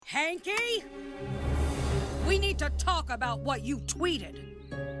Hanky? We need to talk about what you tweeted.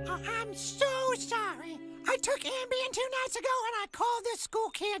 I'm so sorry. I took Ambien 2 nights ago and I called the school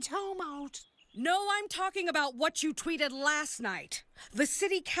kids homos. No, I'm talking about what you tweeted last night. The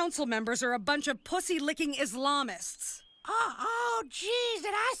city council members are a bunch of pussy-licking Islamists. Oh, geez,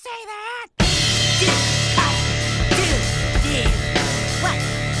 did I say that? Did. What?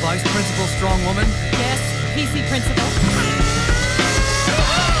 Vice Principal Strong Woman? Yes, PC Principal.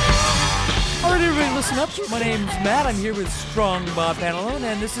 All right, everybody, listen up. My name's Matt. I'm here with Strong Bob Pantalone,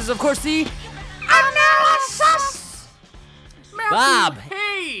 and this is, of course, the Analysis! Bob.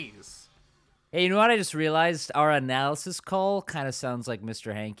 Hayes! Hey, you know what? I just realized our analysis call kind of sounds like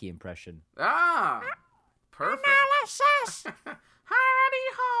Mr. Hanky impression. Ah, perfect. Analysis! Howdy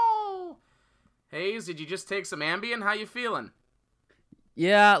ho! Hayes, did you just take some Ambien? How you feeling?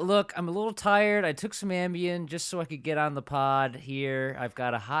 Yeah, look, I'm a little tired. I took some Ambien just so I could get on the pod here. I've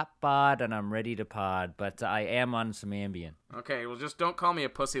got a hot bod, and I'm ready to pod, but I am on some Ambien. Okay, well, just don't call me a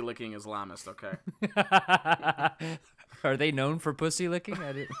pussy-licking Islamist, okay? Are they known for pussy licking?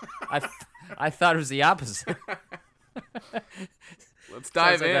 I thought it was the opposite. Let's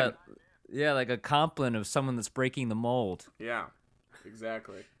dive in. Like a compliment of someone that's breaking the mold. Yeah,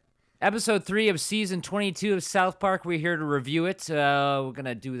 exactly. Episode 3 of Season 22 of South Park. We're here to review it. We're going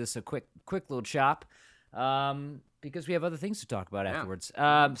to do this a quick little chop because we have other things to talk about afterwards.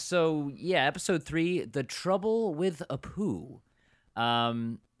 Episode 3, The Trouble with Apu,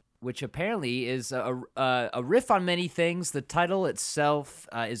 which apparently is a riff on many things. The title itself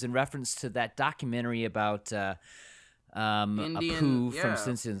is in reference to that documentary about Apu from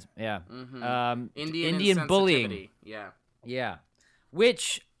Simpsons. Yeah. Mm-hmm. Indian bullying. Yeah. Yeah.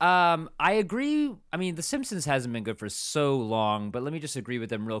 Which, I agree. I mean, The Simpsons hasn't been good for so long, but let me just agree with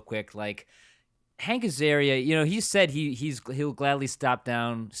them real quick. Like, Hank Azaria, you know, he said he'll gladly step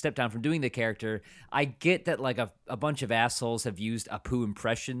down from doing the character. I get that, like, a bunch of assholes have used Apu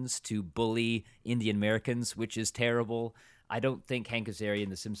impressions to bully Indian Americans, which is terrible. I don't think Hank Azaria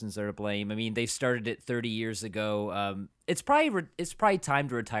and The Simpsons are to blame. I mean, they started it 30 years ago. It's probably time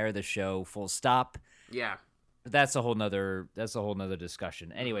to retire the show, full stop. Yeah. But that's a whole nother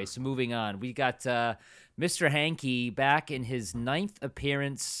discussion. Anyway, so moving on, we got Mr. Hanky back in his 9th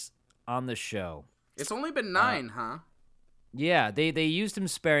appearance on the show. It's only been 9, huh? Yeah, they used him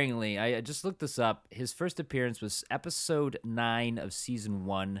sparingly. I just looked this up. His first appearance was episode 9 of season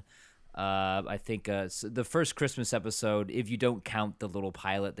 1. I think the first Christmas episode, if you don't count the little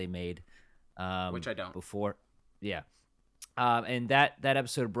pilot they made. Which I don't. Before. Yeah. And that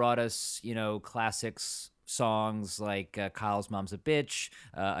episode brought us, you know, classics, songs like Kyle's Mom's a Bitch,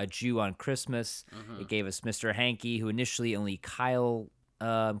 A Jew on Christmas. Mm-hmm. It gave us Mr. Hanky, who initially only Kyle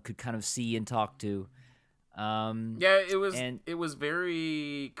could kind of see and talk to. It was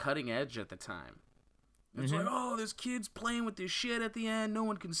very cutting edge at the time. It's like, oh, this kid's playing with this shit at the end. No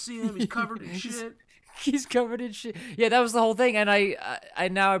one can see him. He's covered in shit. He's covered in shit. Yeah, that was the whole thing. And I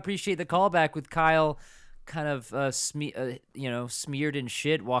now appreciate the callback with Kyle kind of smeared in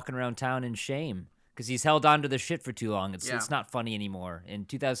shit, walking around town in shame. Because he's held on to the shit for too long. It's not funny anymore. In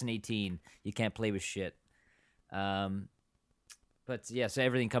 2018, you can't play with shit. But yeah, so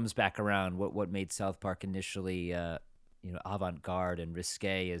everything comes back around. What made South Park initially, avant-garde and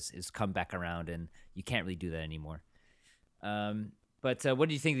risque is come back around, and you can't really do that anymore. But what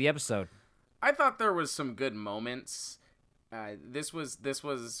do you think of the episode? I thought there was some good moments. This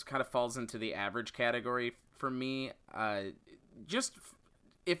was kind of falls into the average category for me.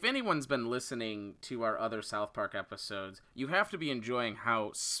 If anyone's been listening to our other South Park episodes, you have to be enjoying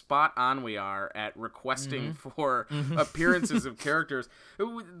how spot on we are at requesting for appearances of characters.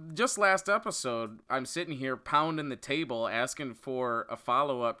 Just last episode, I'm sitting here pounding the table asking for a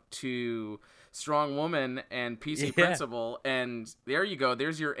follow-up to Strong Woman and PC Principal, and there you go.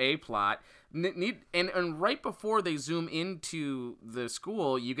 There's your A plot. And right before they zoom into the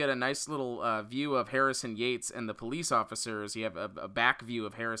school, you get a nice little view of Harrison Yates and the police officers. You have a back view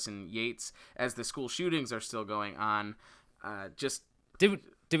of Harrison Yates as the school shootings are still going on.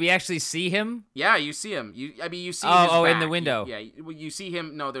 Did we actually see him? Yeah, you see him. You see his in back. the window. You see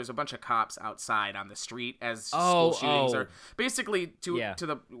him. No, there's a bunch of cops outside on the street as school shootings are. Basically,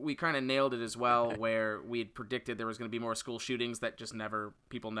 we kind of nailed it as well, where we had predicted there was going to be more school shootings that just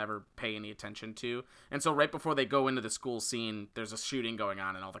people never pay any attention to. And so right before they go into the school scene, there's a shooting going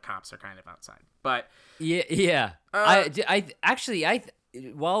on, and all the cops are kind of outside. But yeah.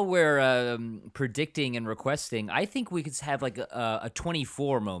 while we're predicting and requesting, I think we could have like a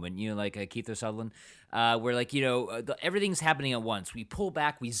 24 moment, like Keith Sutherland, where like, everything's happening at once. We pull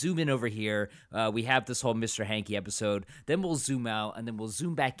back, we zoom in over here. We have this whole Mr. Hanky episode. Then we'll zoom out, and then we'll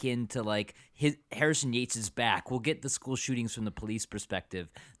zoom back into like Harrison Yates' back. We'll get the school shootings from the police perspective.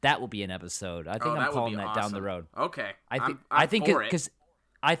 That will be an episode. I think I'm calling that down the road. Okay. I think for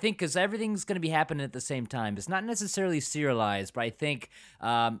because everything's going to be happening at the same time. It's not necessarily serialized, but I think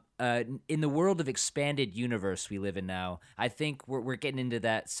in the world of expanded universe we live in now, I think we're getting into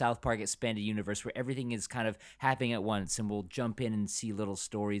that South Park expanded universe where everything is kind of happening at once, and we'll jump in and see little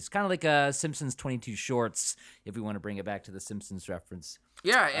stories, kind of like Simpsons 22 Shorts, if we want to bring it back to the Simpsons reference.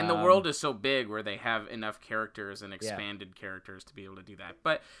 Yeah, and the world is so big where they have enough characters and expanded characters to be able to do that.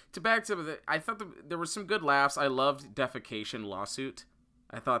 But I thought there were some good laughs. I loved Defecation Lawsuit.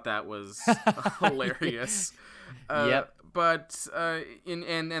 I thought that was hilarious. Yep. But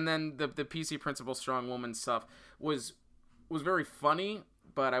and then the PC Principal Strong Woman stuff was very funny,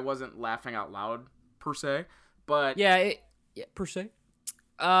 but I wasn't laughing out loud per se. But per se.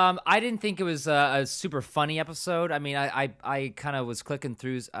 I didn't think it was a super funny episode. I mean, I kind of was clicking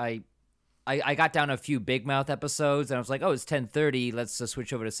through. I got down a few Big Mouth episodes, and I was like, oh, it's 10:30. Let's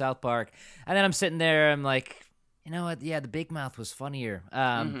switch over to South Park. And then I'm sitting there, I'm like, you know what? Yeah, the Big Mouth was funnier.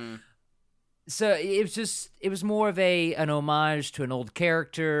 So it was more of an homage to an old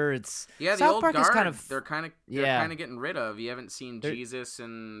character. The South old Park guard. Is kind of, they're kind of getting rid of. You haven't seen Jesus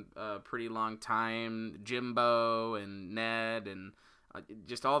in a pretty long time. Jimbo and Ned and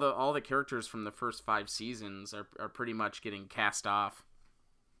just all the characters from the first 5 seasons are pretty much getting cast off.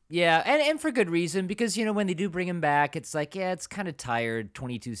 Yeah, and for good reason, because when they do bring him back, it's like, it's kind of tired.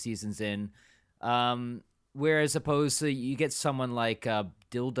 22 seasons in. Whereas opposed to you get someone like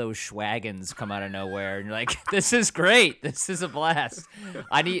Dildo Schwaggins come out of nowhere, and you're like, this is great. This is a blast.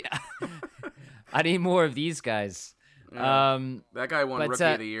 I need more of these guys. Yeah. That guy won Rookie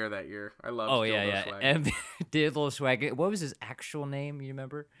of the Year that year. I love Dildo Schwaggins. And Dildo Schwaggins. What was his actual name? You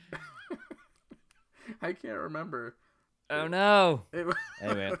remember? I can't remember. Oh, no.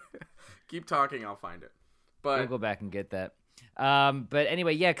 Anyway. Keep talking. I'll find it. But we'll go back and get that. But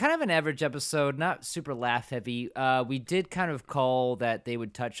anyway, kind of an average episode, not super laugh heavy. We did kind of call that they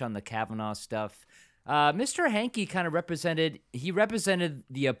would touch on the Kavanaugh stuff. Mr. Hanky kind of represented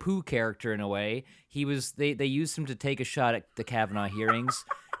the Apu character in a way. They used him to take a shot at the Kavanaugh hearings,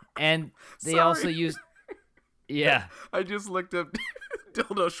 and they also used. Yeah, I just looked up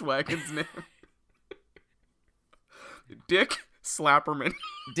Dildo Schwaggin's name. Dick Slapperman.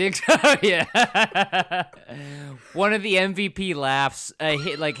 Yeah. One of the MVP laughs,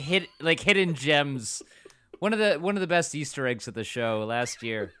 hidden gems. One of the best Easter eggs of the show last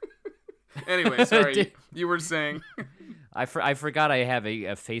year. Anyway, sorry, you were saying. I forgot I have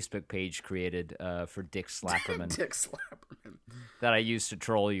a Facebook page created for Dick Slapperman. Dick Slapperman. That I used to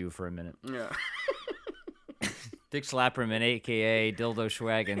troll you for a minute. Yeah. Dick Slapperman, a.k.a. Dildo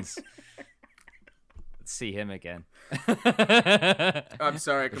Schwaggins. Let's see him again. I'm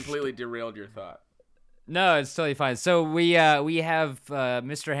sorry, I completely derailed your thought. No, it's totally fine. So we have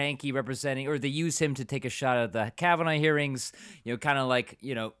Mr. Hanky representing, or they use him to take a shot at the Kavanaugh hearings. Kind of like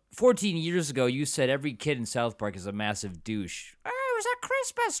 14 years ago, you said every kid in South Park is a massive douche. Oh, it was a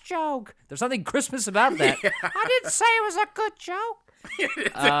Christmas joke. There's nothing Christmas about that. I didn't say it was a good joke.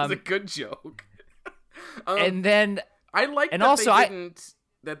 It was a good joke. And then I like and that also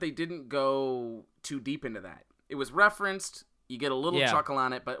they didn't go too deep into that. It was referenced. You get a little chuckle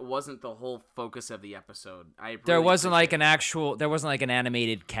on it, but it wasn't the whole focus of the episode. There wasn't like an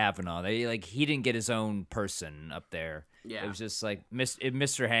animated Kavanaugh. He didn't get his own person up there. Yeah. It was just like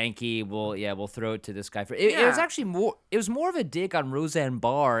Mr. Hanky. We'll throw it to this guy. It was actually more. It was more of a dig on Roseanne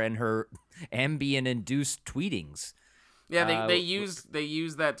Barr and her Ambien induced tweetings. Yeah, they used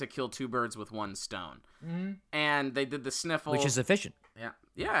that to kill 2 birds with 1 stone. Mm-hmm. And they did the sniffle, which is efficient.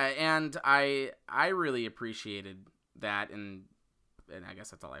 Yeah, and I really appreciated that, and I guess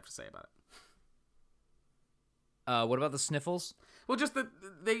that's all I have to say about it. What about the sniffles? Well, just that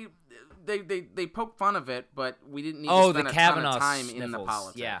they poke fun of it, but we didn't need to spend a ton of time sniffles. In the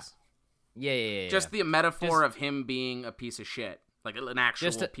politics. Yeah. Just the metaphor of him being a piece of shit, like an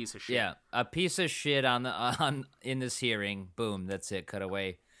actual piece of shit. Yeah, a piece of shit in this hearing. Boom, that's it. Cut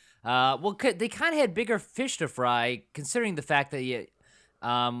away. They kind of had bigger fish to fry, considering the fact that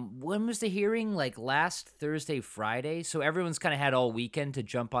when was the hearing? Like last Thursday, Friday. So everyone's kind of had all weekend to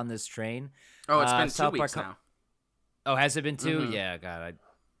jump on this train. Oh, it's been 2 weeks now. Oh, has it been 2? Mm-hmm. Yeah, God.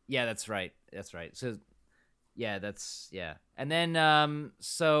 Yeah, that's right. So Yeah, and then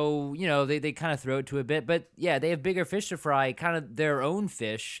so they kind of throw it to a bit, but yeah, they have bigger fish to fry, kind of their own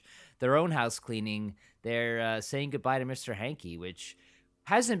fish, their own house cleaning. They're saying goodbye to Mr. Hanky, which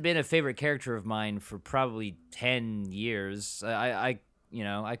hasn't been a favorite character of mine for probably 10 years. I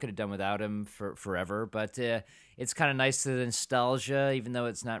could have done without him for forever, but it's kind of nice, the nostalgia, even though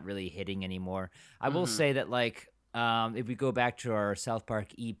it's not really hitting anymore. I will say that, like, if we go back to our South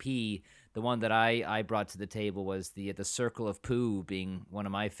Park EP, the one that I brought to the table was the Circle of Pooh being one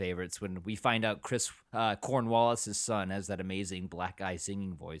of my favorites, when we find out Chris Cornwallis's son has that amazing black guy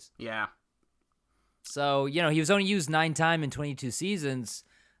singing voice. Yeah. So, he was only used 9 times in 22 seasons,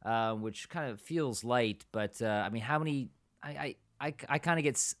 which kind of feels light, but I mean, how many... I kind of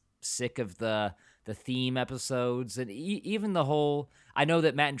get sick of the theme episodes, and even the whole... I know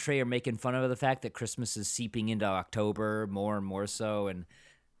that Matt and Trey are making fun of the fact that Christmas is seeping into October more and more so,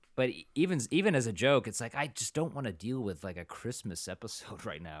 but even as a joke, it's like, I just don't want to deal with like a Christmas episode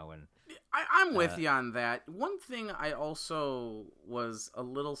right now. And I'm with you on that. One thing I also was a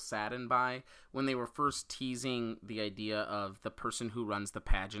little saddened by when they were first teasing the idea of the person who runs the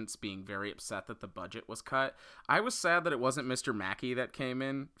pageants being very upset that the budget was cut. I was sad that it wasn't Mr. Mackey that came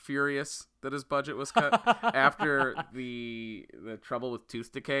in furious that his budget was cut after the Trouble with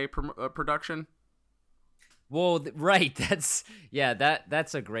Tooth Decay production. Well, right. That's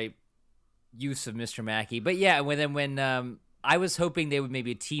a great use of Mr. Mackey. But yeah, when I was hoping they would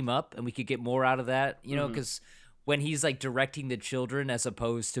maybe team up and we could get more out of that, because when he's like directing the children as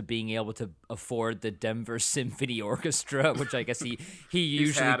opposed to being able to afford the Denver Symphony Orchestra, which I guess he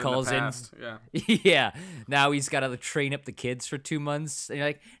usually calls in. Yeah. Yeah. Now he's got to train up the kids for 2 months. And you're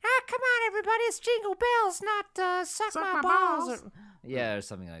like, come on, everybody, it's Jingle Bells, not suck my balls. Or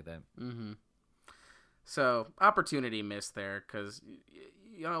something like that. Mm-hmm. So, opportunity missed there because,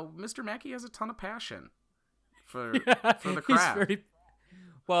 Mr. Mackey has a ton of passion for the craft.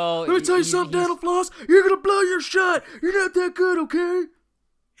 Well, let me tell you something, Dental Floss. You're going to blow your shot. You're not that good, okay?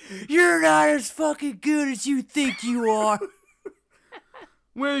 You're not as fucking good as you think you are.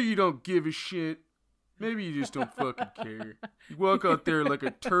 Well, you don't give a shit. Maybe you just don't fucking care. You walk out there like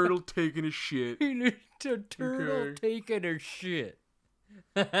a turtle taking a shit. A turtle taking a shit.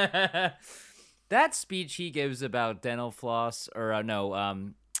 That speech he gives about dental floss, or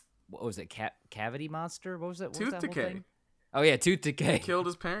what was it? Cavity monster? What was it? Tooth decay. Oh yeah, tooth decay. He killed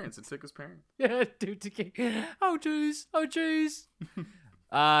his parents. It took his parents. Yeah, tooth decay. Oh jeez.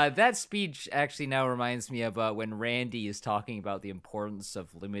 That speech actually now reminds me of when Randy is talking about the importance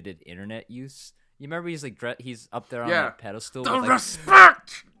of limited internet use. You remember he's up there on that pedestal. The with,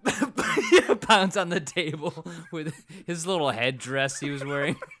 respect. Pounds on the table with his little headdress he was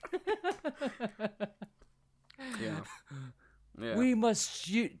wearing. Yeah. We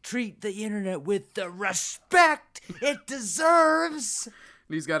must treat the internet with the respect it deserves.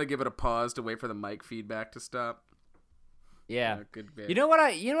 He's got to give it a pause to wait for the mic feedback to stop. Yeah. Good bit. You know what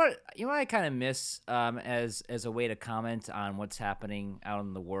I kind of miss as a way to comment on what's happening out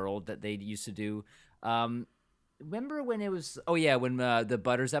in the world that they used to do. Remember when it was when the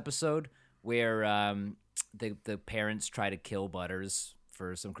Butters episode where the parents try to kill Butters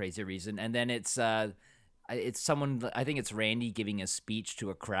for some crazy reason, and then it's someone, I think it's Randy, giving a speech to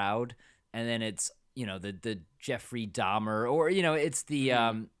a crowd, and then it's the Jeffrey Dahmer, or it's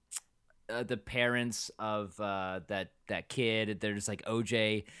the parents of that kid. There's like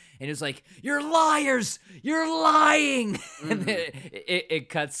OJ, and it's like, you're liars, you're lying, and it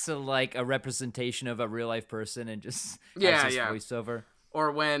cuts to like a representation of a real life person, and just has this voiceover. Or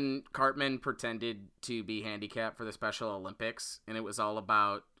when Cartman pretended to be handicapped for the Special Olympics, and it was all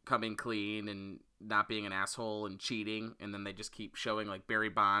about coming clean and not being an asshole and cheating, and then they just keep showing like Barry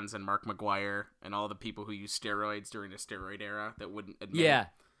Bonds and Mark McGuire and all the people who used steroids during the steroid era that wouldn't admit it.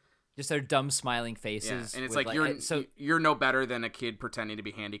 Just their dumb smiling faces. Yeah. And it's like you're no better than a kid pretending to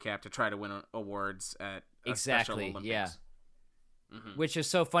be handicapped to try to win awards at a Special Olympics. Yeah. Mm-hmm. Which is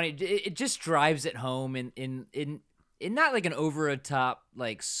so funny. It just drives it home in not like an over the top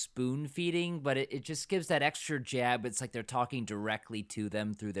like spoon feeding, but it just gives that extra jab. It's like they're talking directly to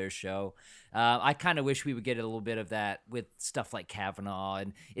them through their show. I kind of wish we would get a little bit of that with stuff like Kavanaugh,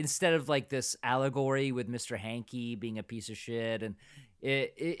 and instead of like this allegory with Mr. Hanky being a piece of shit, and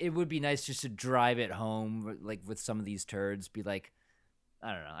it would be nice just to drive it home, like with some of these turds, be like,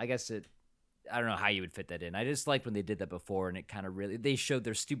 I don't know. I don't know how you would fit that in. I just liked when they did that before, and it kind of really, they showed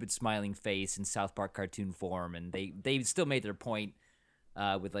their stupid smiling face in South Park cartoon form, and they still made their point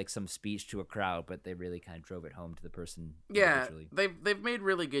with like some speech to a crowd, but they really kind of drove it home to the person. Yeah, they've made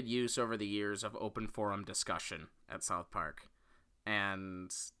really good use over the years of open forum discussion at South Park,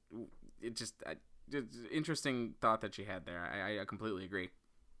 and it just it's interesting thought that she had there. I completely agree.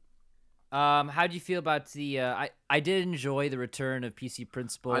 How do you feel about the? I did enjoy the return of PC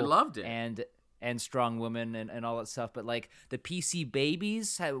Principal. I loved it. And Strong Woman and all that stuff, but like the PC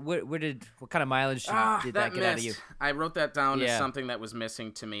babies, what kind of mileage did that get out of you? I wrote that down as something that was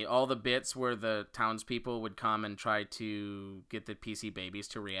missing to me. All the bits where the townspeople would come and try to get the PC babies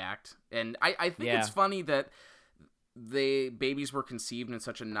to react, and I think it's funny that the babies were conceived in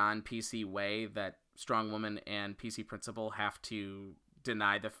such a non-PC way that Strong Woman and PC Principal have to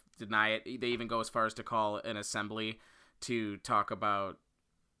deny it. They even go as far as to call an assembly to talk about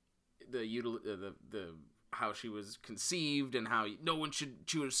the how she was conceived and how no one should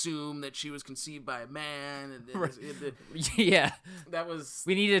assume that she was conceived by a man. And yeah, that was.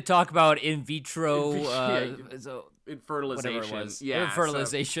 We need to talk about in vitro fertilization. Whatever it was. Yeah,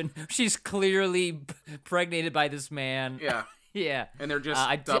 fertilization. So. She's clearly pregnated by this man. Yeah. Yeah, and they're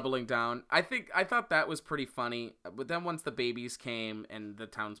just doubling down. I thought that was pretty funny. But then once the babies came and the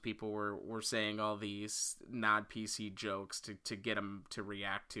townspeople were saying all these nod PC jokes to get them to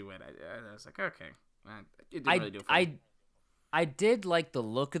react to it, I was like, okay, it didn't really do it for me. I did like the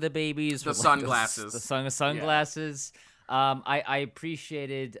look of the babies. The sunglasses. The sunglasses. Yeah. I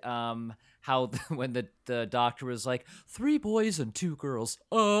appreciated how when the doctor was like 3 boys and 2 girls.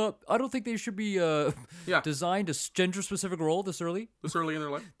 I don't think they should be designed a gender specific role this early. This early in their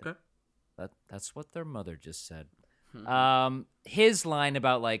life. Okay. That's what their mother just said. His line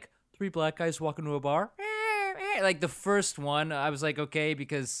about like 3 black guys walk into a bar, like the first one, I was like, okay,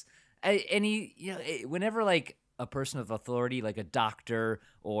 because whenever like a person of authority, like a doctor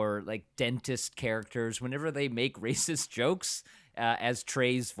or like dentist characters, whenever they make racist jokes as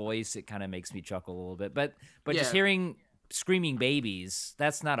Trey's voice, it kind of makes me chuckle a little bit. But just hearing screaming babies,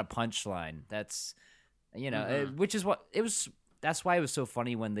 that's not a punchline. That's, which is what it was. That's why it was so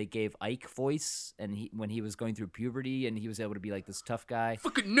funny when they gave Ike voice and when he was going through puberty and he was able to be like this tough guy.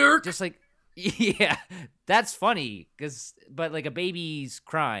 Fucking nerd. Just like, yeah, that's funny. But like a baby's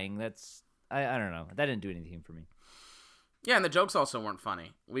crying, that's, I don't know. That didn't do anything for me. Yeah, and the jokes also weren't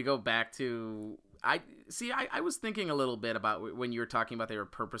funny. We go back to... I was thinking a little bit about when you were talking about they were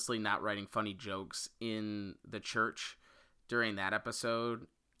purposely not writing funny jokes in the church during that episode.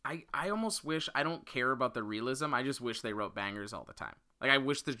 I almost wish... I don't care about the realism. I just wish they wrote bangers all the time. Like, I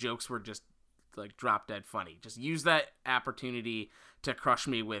wish the jokes were just, like, drop dead funny. Just use that opportunity to crush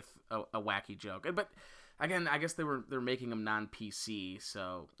me with a wacky joke. But... Again, I guess they're making them non-PC,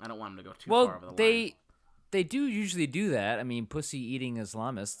 so I don't want them to go too far over the line. They do usually do that. I mean, pussy-eating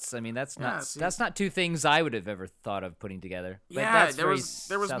Islamists. I mean, that's not 2 things I would have ever thought of putting together. But yeah, there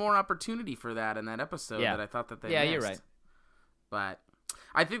was more opportunity for that in that episode that I thought that they missed. You're right. But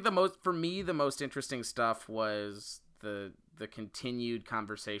I think the most interesting stuff was the continued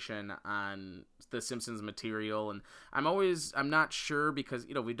conversation on the Simpsons material, and I'm not sure because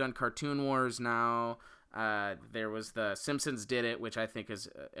we've done Cartoon Wars now. There was the Simpsons Did It, which I think is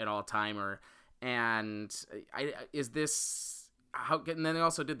an all-timer, and and then they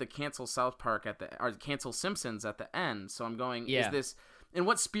also did the cancel South Park or cancel Simpsons at the end. So I'm going, is this, in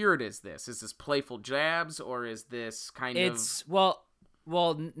what spirit is this? Is this playful jabs, or is this kind of?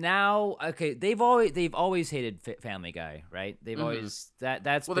 Well, now, okay, they've always hated Family Guy, right? They've always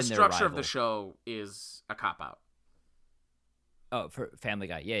that's been the their structure rival. of the show is a cop out. Oh, for Family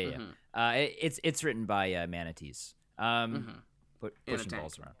Guy, yeah. It's written by manatees, pushing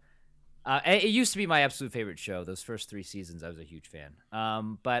balls around. It used to be my absolute favorite show. Those first 3 seasons, I was a huge fan.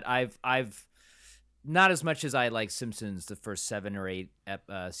 But I've not as much as I like Simpsons the first 7 or 8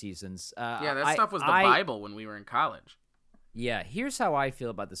 seasons. That stuff was the Bible when we were in college. Yeah, here's how I feel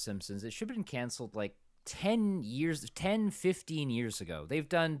about The Simpsons. It should have been canceled like 10, 15 years ago. They've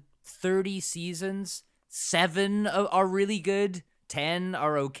done 30 seasons. 7 are really good. 10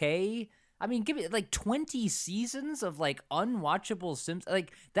 are okay. I mean, give it like 20 seasons of like unwatchable Simpsons.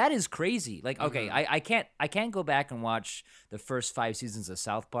 Like that is crazy. Like, okay, I can't go back and watch the first 5 seasons of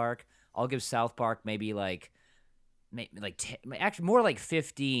South Park. I'll give South Park maybe like 10, actually more like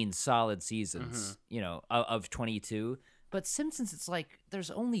 15 solid seasons, of 22. But Simpsons, it's like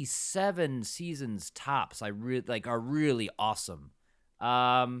there's only 7 seasons tops. Are really awesome. It's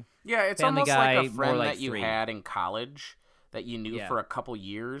Family almost Guy, like a friend like that you 3. had in college that you knew for a couple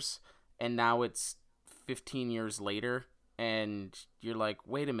years, and now it's 15 years later, and you're like,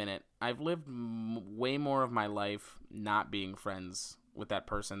 wait a minute, I've lived way more of my life not being friends with that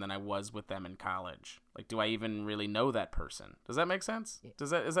person than I was with them in college. Like, do I even really know that person? Does that make sense? Is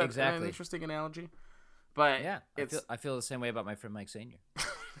that exactly an interesting analogy? But yeah, I feel the same way about my friend Mike Senior.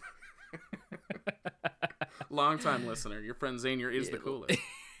 Long-time listener, your friend Zanier is the coolest.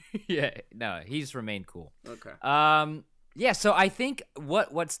 Yeah, no, he's remained cool. Okay. Yeah, so I think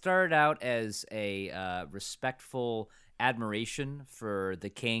what started out as a respectful admiration for the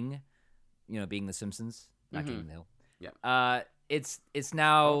king, being the Simpsons, not King of the Hill. Yeah. It's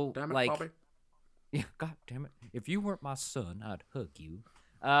now Oh, damn it, like, Bobby. yeah, God damn it! If you weren't my son, I'd hug you.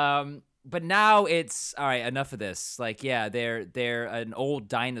 But now it's all right. Enough of this. Like, yeah, they're an old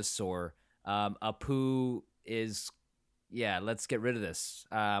dinosaur. Apu is, yeah. Let's get rid of this.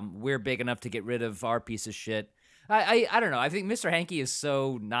 We're big enough to get rid of our piece of shit. I don't know. I think Mr. Hanky is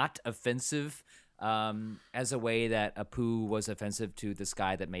so not offensive. As a way that Apu was offensive to this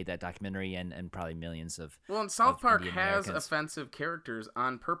guy that made that documentary and probably millions of. Well, and South Park Indian has Americans. offensive characters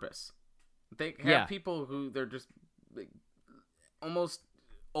on purpose. They have Yeah. people who they're just like, almost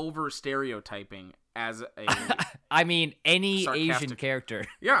over stereotyping as a I mean, any Asian Sarcastic. character.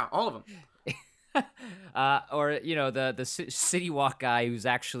 yeah, all of them. Or the City Walk guy who's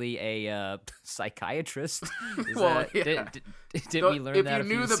actually a psychiatrist. Is Well, that, yeah. did we learn if that? you a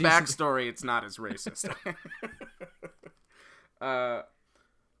few knew the seasons- backstory, it's not as racist.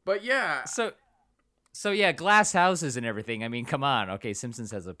 But yeah, So yeah, glass houses and everything. I mean, come on. Okay,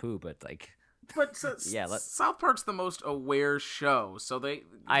 Simpsons has a poo, but like, but Yeah, South Park's the most aware show, so they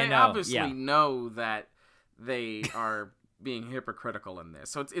I know, obviously yeah. know that they are being hypocritical in this.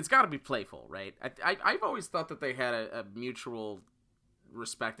 So it's got to be playful, right? I've always thought that they had a mutual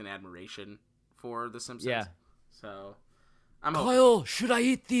respect and admiration for the Simpsons. Yeah. So I'm hoping. Kyle, should I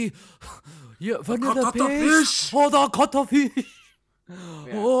eat the vanilla cuttlefish? or the cuttlefish?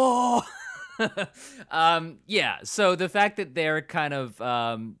 Yeah. Oh. Yeah. So the fact that they're kind of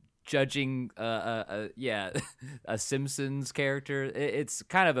judging, a Simpsons character, it's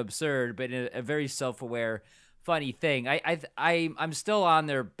kind of absurd, but in a very self-aware, funny thing. I'm still on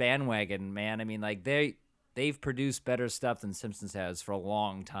their bandwagon, man. I mean, like they've produced better stuff than Simpsons has for a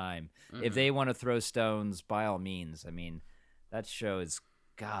long time. If they want to throw stones, by all means. I mean, that show is,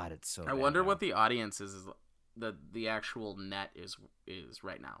 God, it's so. I bad wonder now. what the audience is the actual net is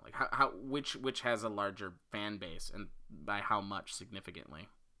right now. Like how which has a larger fan base and by how much significantly.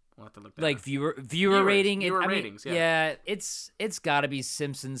 We'll have to look that like up. viewer rating. viewer I mean, ratings, yeah. it's got to be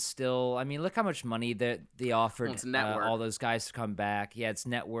Simpsons still. I mean, look how much money that they offered Well, it's network. all those guys to come back. Yeah, it's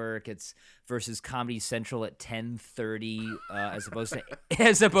network. It's versus Comedy Central at 10:30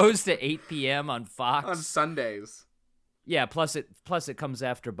 as opposed to 8 p.m. on Fox on Sundays. Yeah, plus it comes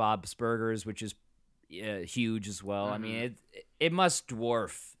after Bob's Burgers, which is huge as well. I mean, it must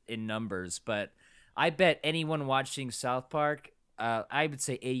dwarf in numbers, but I bet anyone watching South Park, I would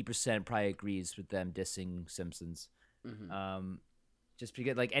say 80% probably agrees with them dissing Simpsons. Just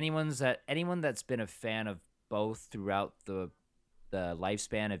because, like, anyone that's been a fan of both throughout the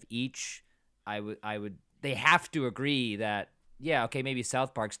lifespan of each, they have to agree that, yeah, okay, maybe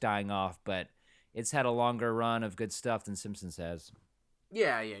South Park's dying off, but it's had a longer run of good stuff than Simpsons has.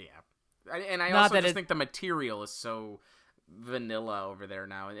 Yeah. And I Not also that just it- think the material is so vanilla over there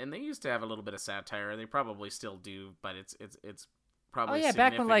now, and they used to have a little bit of satire. They probably still do, but it's Oh probably yeah,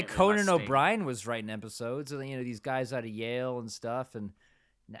 back when like significantly Conan less sting. O'Brien was writing episodes, and these guys out of Yale and stuff, and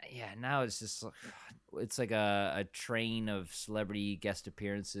now it's just it's like a train of celebrity guest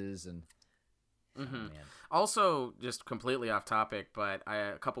appearances and. Oh, man. Also, just completely off topic, but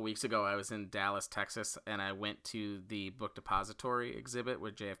a couple weeks ago I was in Dallas, Texas, and I went to the Book Depository exhibit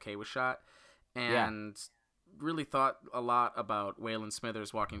where JFK was shot, and really thought a lot about Waylon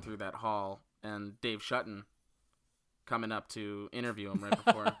Smithers walking through that hall and Dave Shutton coming up to interview him right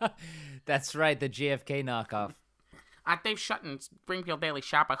before. That's right, the JFK knockoff. Dave Shutton, Springfield Daily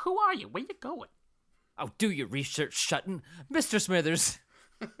Shopper. Who are you? Where you going? Oh, do your research, Shutton, Mr. Smithers.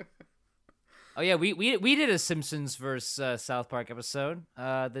 Oh yeah, we did a Simpsons versus South Park episode.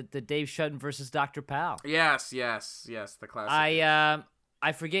 The Dave Shutton versus Dr. Pal. Yes, the classic.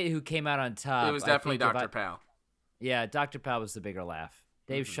 I forget who came out on top. it was I definitely think Dr. Pal. Yeah, Dr. Pal was the bigger laugh.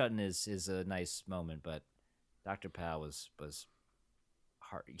 Dave Shutton is a nice moment, but Dr. Pal was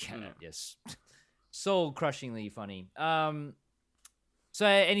hard. Yeah, yes, soul crushingly funny. So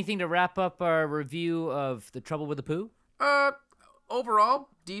anything to wrap up our review of The Trouble with the Pooh? Overall,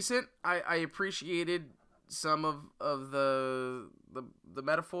 decent. I appreciated some of the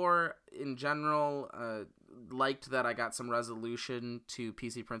metaphor in general. Liked that I got some resolution to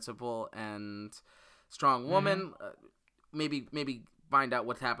PC Principal and Strong Woman. Maybe find out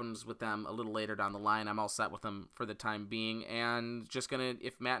what happens with them a little later down the line. I'm all set with them for the time being, and just gonna,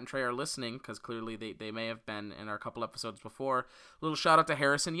 if Matt and Trey are listening, because clearly they may have been in our couple episodes before, a little shout out to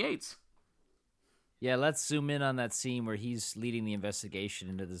Harrison Yates. Yeah, let's zoom in on that scene where he's leading the investigation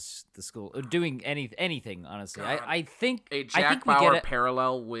into the school, or doing anything. Honestly, I think a Jack Bauer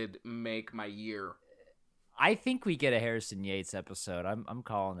parallel would make my year. I think we get a Harrison Yates episode. I'm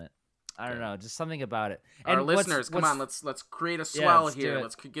calling it. I don't know, just something about it. And and listeners, come on, let's create a swell here.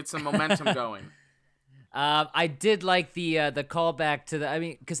 Let's get some momentum going. I did like the callback to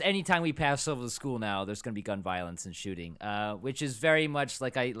because anytime we pass over the school now, there's going to be gun violence and shooting, which is very much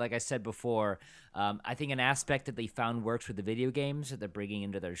like I said before. I think an aspect that they found works with the video games that they're bringing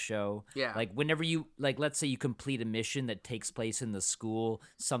into their show. Yeah. Like whenever you let's say you complete a mission that takes place in the school,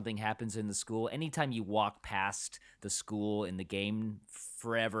 something happens in the school. Anytime you walk past the school in the game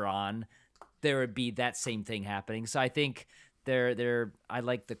forever on, there would be that same thing happening. So I think I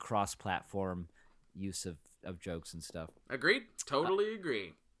like the cross-platform use of jokes and stuff. Agreed. Totally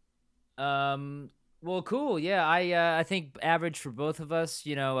agree. Well, cool. Yeah, I think average for both of us.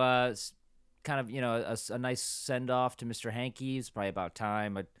 Kind of a nice send off to Mr. Hankey. It's probably about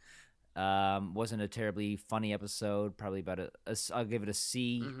time. It wasn't a terribly funny episode. Probably about I'll give it a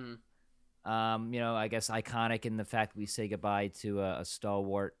C. Mm-hmm. I guess iconic in the fact we say goodbye to a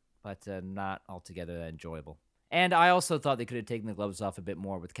stalwart, but not altogether that enjoyable. And I also thought they could have taken the gloves off a bit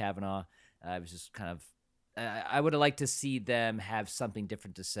more with Kavanaugh. It was just kind of, I would have liked to see them have something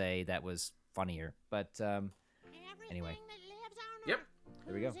different to say that was funnier. But anyway. Yep.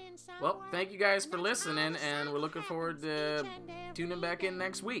 There we go. Well, thank you guys for listening, and we're looking forward to tuning back in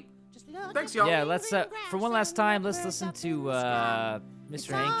next week. Thanks, y'all. Yeah, let's for one last time, let's listen to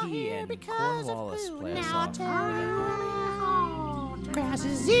Mr. Hankey and Cornwallis play a song. Grass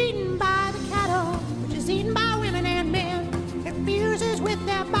is eaten by the cattle, which is eaten by women and men. It fuses with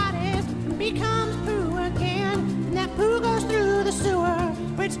their bodies and becomes poo again. And that poo goes through the sewer,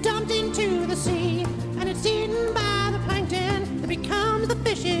 where it's dumped into the sea. And it's eaten by the plankton that becomes the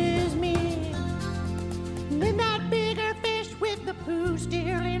fish's meat. And then that bigger fish with the poo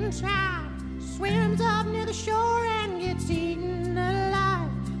still inside swims up near the shore and gets eaten alive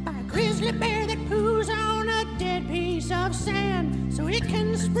by a grizzly bear that poos on a dead piece of sand, so it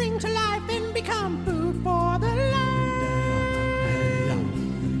can spring to life and become food for the land.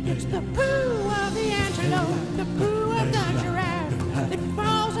 It's the poo of the antelope, the poo of the giraffe, that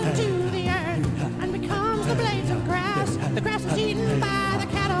falls into the earth and becomes the blades of grass. The grass is eaten by the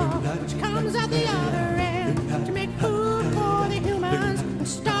cattle, which comes at the other end to make food for the humans and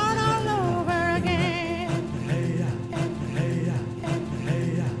start all over again.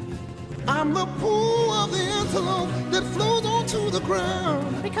 I'm the poo of the antelope that flows onto the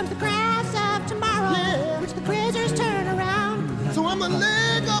ground. Becomes the grass of tomorrow, which the grazers turn around. So I'm the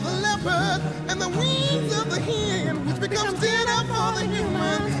leg of the leopard and the wings of the hen, which becomes dinner for the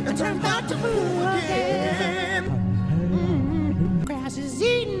human and turns back to poo again. Grass is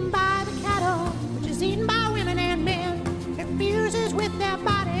eaten by the cattle, which is eaten by women and men. It fuses with their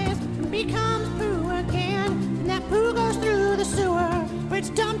bodies and becomes poo again. And that poo goes through the sewer, where it's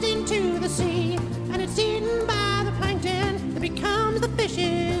dumped into the sea. And it's eaten by the plankton that becomes the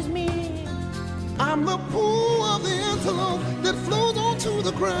fish's meat. I'm the poo of the antelope that flows onto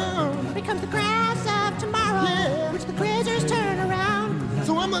the ground. Becomes the grass of tomorrow, which the grazers turn around.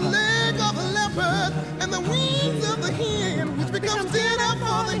 So I'm the leg of the leopard and the wings of the hen, which becomes dinner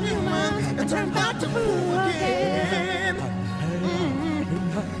for the human and turns back to poo again.